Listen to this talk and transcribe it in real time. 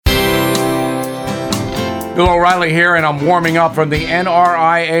Bill O'Reilly here, and I'm warming up from the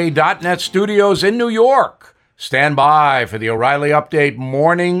NRIA.net studios in New York. Stand by for the O'Reilly Update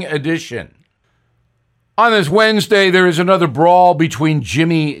Morning Edition. On this Wednesday, there is another brawl between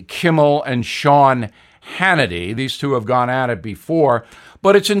Jimmy Kimmel and Sean Hannity. These two have gone at it before,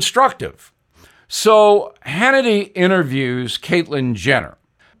 but it's instructive. So Hannity interviews Caitlyn Jenner.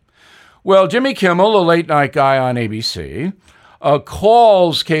 Well, Jimmy Kimmel, a late-night guy on ABC,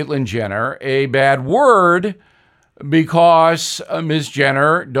 calls Caitlyn Jenner a bad word because Ms.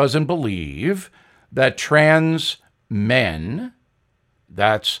 Jenner doesn't believe that trans men,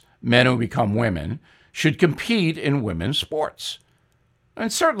 that's men who become women, should compete in women's sports.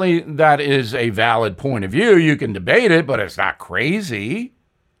 And certainly that is a valid point of view. You can debate it, but it's not crazy.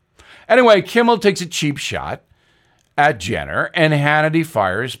 Anyway, Kimmel takes a cheap shot at Jenner, and Hannity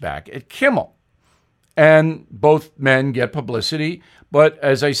fires back at Kimmel. And both men get publicity, but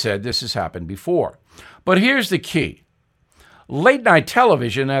as I said, this has happened before. But here's the key. Late night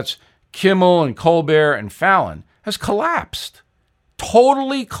television, that's Kimmel and Colbert and Fallon, has collapsed.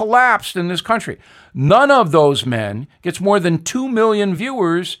 Totally collapsed in this country. None of those men gets more than 2 million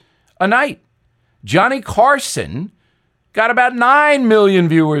viewers a night. Johnny Carson got about 9 million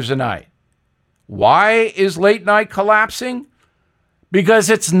viewers a night. Why is late night collapsing? Because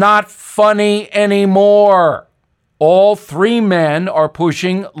it's not funny anymore. All three men are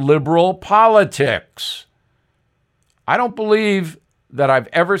pushing liberal politics. I don't believe that I've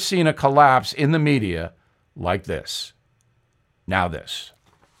ever seen a collapse in the media like this. Now this.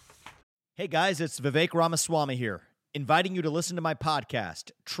 Hey guys, it's Vivek Ramaswamy here, inviting you to listen to my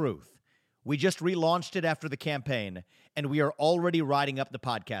podcast, Truth. We just relaunched it after the campaign, and we are already riding up the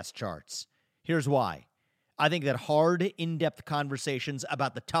podcast charts. Here's why. I think that hard, in-depth conversations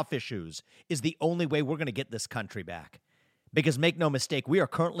about the tough issues is the only way we're going to get this country back. Because make no mistake, we are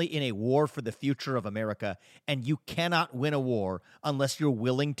currently in a war for the future of America, and you cannot win a war unless you're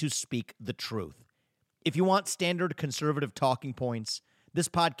willing to speak the truth. If you want standard conservative talking points, this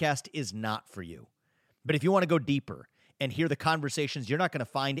podcast is not for you. But if you want to go deeper and hear the conversations you're not going to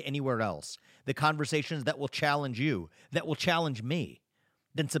find anywhere else, the conversations that will challenge you, that will challenge me,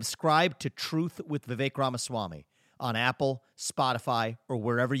 then subscribe to Truth with Vivek Ramaswamy on Apple, Spotify, or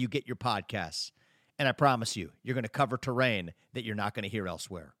wherever you get your podcasts. And I promise you, you're going to cover terrain that you're not going to hear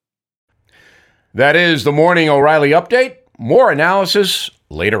elsewhere. That is the Morning O'Reilly Update. More analysis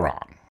later on.